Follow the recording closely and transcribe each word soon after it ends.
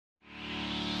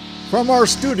From our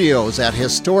studios at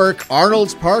historic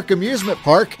Arnold's Park Amusement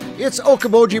Park, it's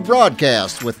Okoboji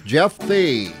Broadcast with Jeff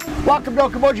Thie. Welcome to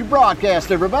Okoboji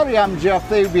Broadcast, everybody. I'm Jeff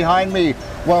Thie. Behind me,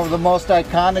 one of the most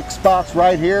iconic spots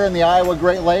right here in the Iowa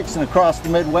Great Lakes and across the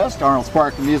Midwest, Arnold's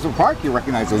Park Amusement Park. You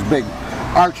recognize those big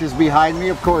arches behind me,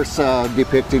 of course,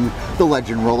 depicting the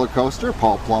Legend roller coaster.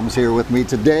 Paul Plum's here with me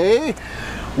today.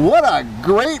 What a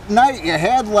great night you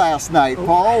had last night,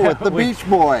 Paul, with the Beach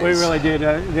Boys. We really did.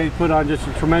 They put on just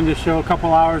a tremendous show, a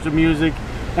couple hours of music.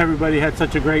 Everybody had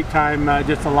such a great time,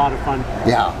 just a lot of fun.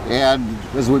 Yeah, and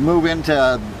as we move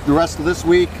into the rest of this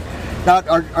week, now,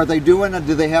 are they doing,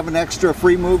 do they have an extra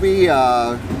free movie?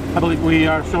 I believe we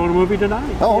are showing a movie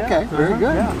tonight. Oh, okay, very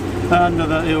good.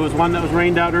 Yeah. It was one that was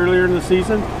rained out earlier in the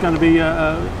season. It's going to be,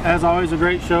 as always, a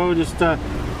great show. Just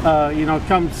you know,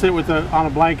 come sit on a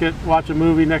blanket, watch a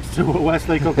movie next to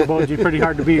Westlake Okoboji. Pretty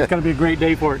hard to beat. It's going to be a great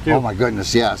day for it too. Oh my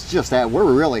goodness, yes. Just that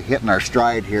we're really hitting our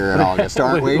stride here in August,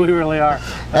 aren't we? We really are.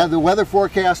 And the weather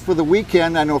forecast for the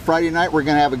weekend, I know Friday night we're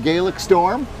going to have a Gaelic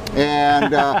storm,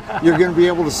 and you're going to be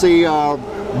able to see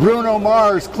Bruno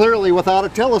Mars clearly without a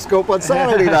telescope on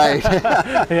Saturday night.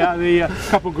 Yeah, the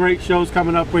couple great shows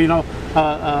coming up. You know,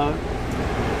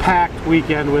 packed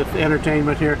weekend with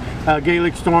entertainment here.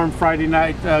 Gaelic Storm Friday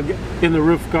night in the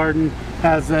Roof Garden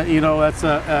has, you know, that's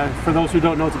for those who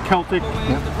don't know, it's a Celtic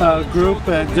group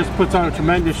that just puts on a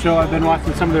tremendous show. I've been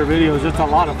watching some of their videos. It's a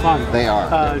lot of fun. They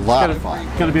are. A lot of fun.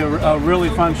 It's going to be a really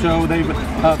fun show. They,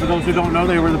 for those who don't know,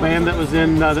 they were the band that was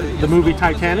in the movie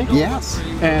Titanic. Yes.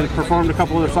 And performed a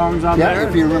couple of their songs on there. Yeah,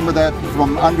 if you remember that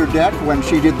from Under Deck when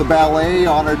she did the ballet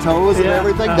on her toes and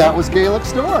everything, that was Gaelic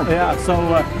Storm. Yeah, so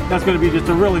that's going to be just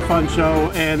a really fun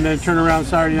show. And then turn around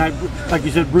Saturday night, like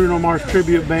you said, Bruno Mars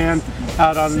tribute band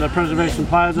out on the Preservation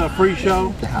Plaza, a free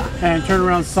show. And turn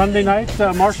around Sunday night,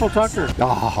 Marshall Tucker.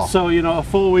 Oh. So, you know, a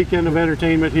full weekend of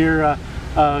entertainment here.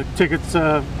 Tickets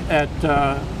at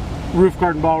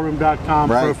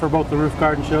roofgardenballroom.com for both the Roof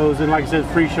Garden shows, and like I said,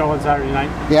 free show on Saturday night.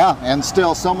 Yeah, and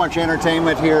still so much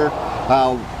entertainment here.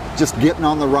 Just getting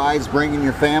on the rides, bringing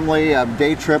your family, a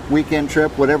day trip, weekend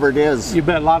trip, whatever it is. You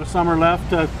bet. A lot of summer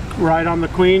left. Ride on the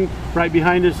Queen right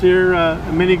behind us here.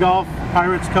 Mini golf,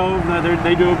 Pirates Cove.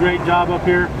 They do a great job up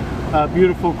here.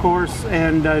 Beautiful course,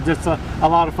 and just a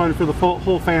lot of fun for the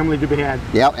whole family to be had.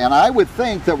 Yeah, and I would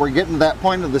think that we're getting to that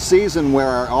point of the season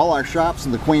where all our shops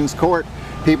in the Queen's Court,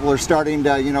 people are starting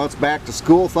to, you know, it's back to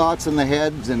school thoughts in the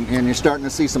heads, and you're starting to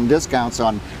see some discounts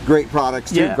on great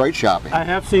products too, great shopping.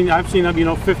 I've seen, you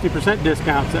know, 50%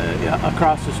 discounts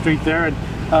across the street there,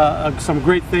 and some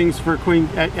great things for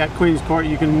at Queen's Court.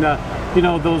 You can, you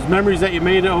know, those memories that you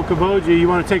made at Okoboji, you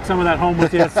want to take some of that home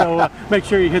with you, so make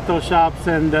sure you hit those shops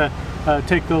and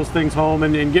take those things home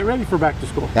and get ready for back to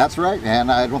school. That's right,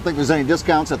 and I don't think there's any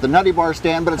discounts at the Nutty Bar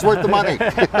stand, but it's worth the money.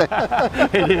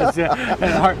 It is, yeah.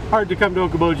 And hard to come to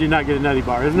Okoboji and not get a Nutty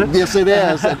Bar, isn't it? Yes, it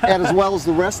is, and as well as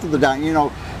the rest of the dining. You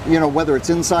know, whether it's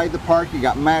inside the park, you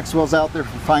got Maxwell's out there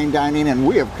for fine dining, and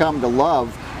we have come to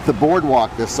love the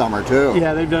boardwalk this summer too.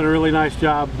 Yeah, they've done a really nice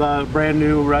job. Brand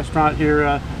new restaurant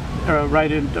here,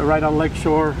 right on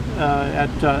Lakeshore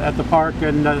at the park,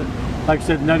 and like I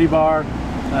said, Nutty Bar.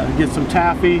 Get some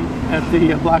taffy at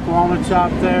the Black Walnut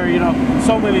shop there. You know,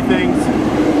 so many things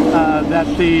that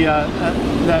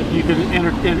you can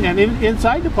enter and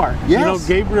inside the park. Yes. You know,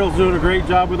 Gabriel's doing a great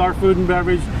job with our food and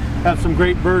beverage. Have some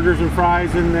great burgers and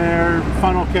fries in there,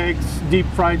 funnel cakes, deep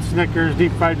fried Snickers,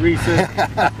 deep fried Reese's.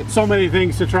 So many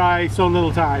things to try, so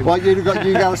little time. Well, you got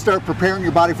to start preparing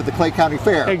your body for the Clay County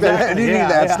Fair. Exactly. You need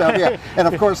that stuff, yeah. And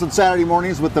of course, on Saturday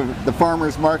mornings with the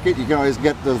farmers market, you can always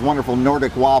get those wonderful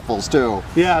Nordic waffles too.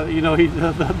 Yeah, you know,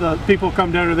 the people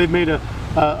come down here. They've made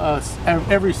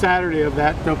every Saturday of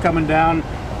that. They're coming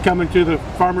to the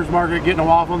farmers market, getting a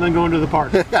waffle, and then going to the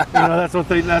park. You know, that's what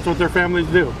their families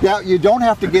do. Yeah, you don't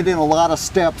have to get in a lot of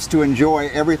steps to enjoy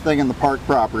everything in the park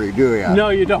property, do you? No,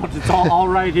 you don't. It's all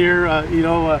right here. You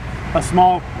know, a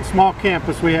small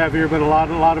campus we have here, but a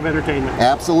lot of entertainment.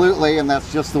 Absolutely, and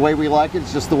that's just the way we like it.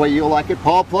 It's just the way you like it.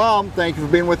 Paul Plum, thank you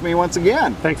for being with me once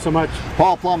again. Thanks so much.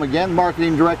 Paul Plum again,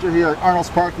 marketing director here at Arnold's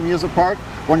Park Amusement Park.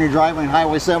 When you're driving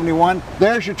Highway 71,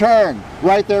 there's your turn.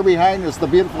 Right there behind us, the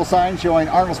beautiful sign showing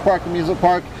Arnold's Park Amusement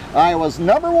Park, Iowa's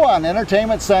 #1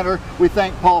 entertainment center. We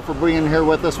thank Paul for being here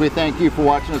with us. We thank you for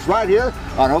watching us right here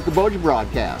on Okoboji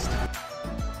Broadcast.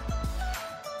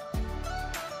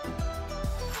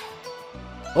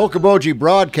 Okoboji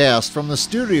Broadcast from the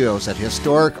studios at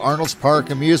historic Arnold's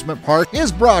Park Amusement Park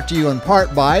is brought to you in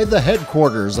part by the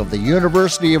headquarters of the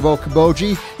University of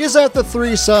Okoboji is at the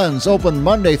Three Sons, open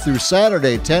Monday through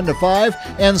Saturday 10 to 5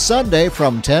 and Sunday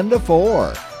from 10 to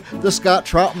 4. the Scott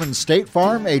Troutman State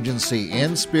Farm Agency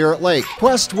in Spirit Lake,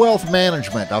 Quest Wealth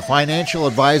Management, a financial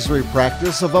advisory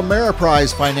practice of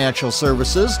Ameriprise Financial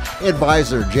Services,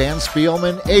 advisor Jan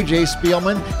Spielman, AJ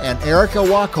Spielman, and Erica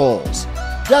Wachholz.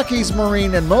 Ducky's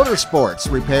Marine and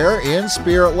Motorsports Repair in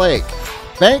Spirit Lake.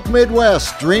 Bank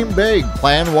Midwest, dream big,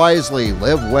 plan wisely,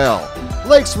 live well.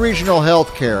 Lakes Regional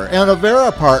Healthcare and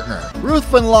Avera Partner.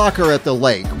 Ruthven Locker at the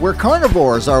Lake, where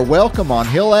carnivores are welcome on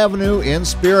Hill Avenue in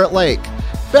Spirit Lake.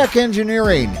 Beck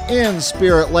Engineering in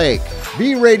Spirit Lake.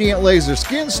 Be Radiant Laser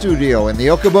Skin Studio in the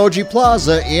Okoboji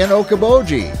Plaza in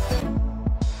Okoboji.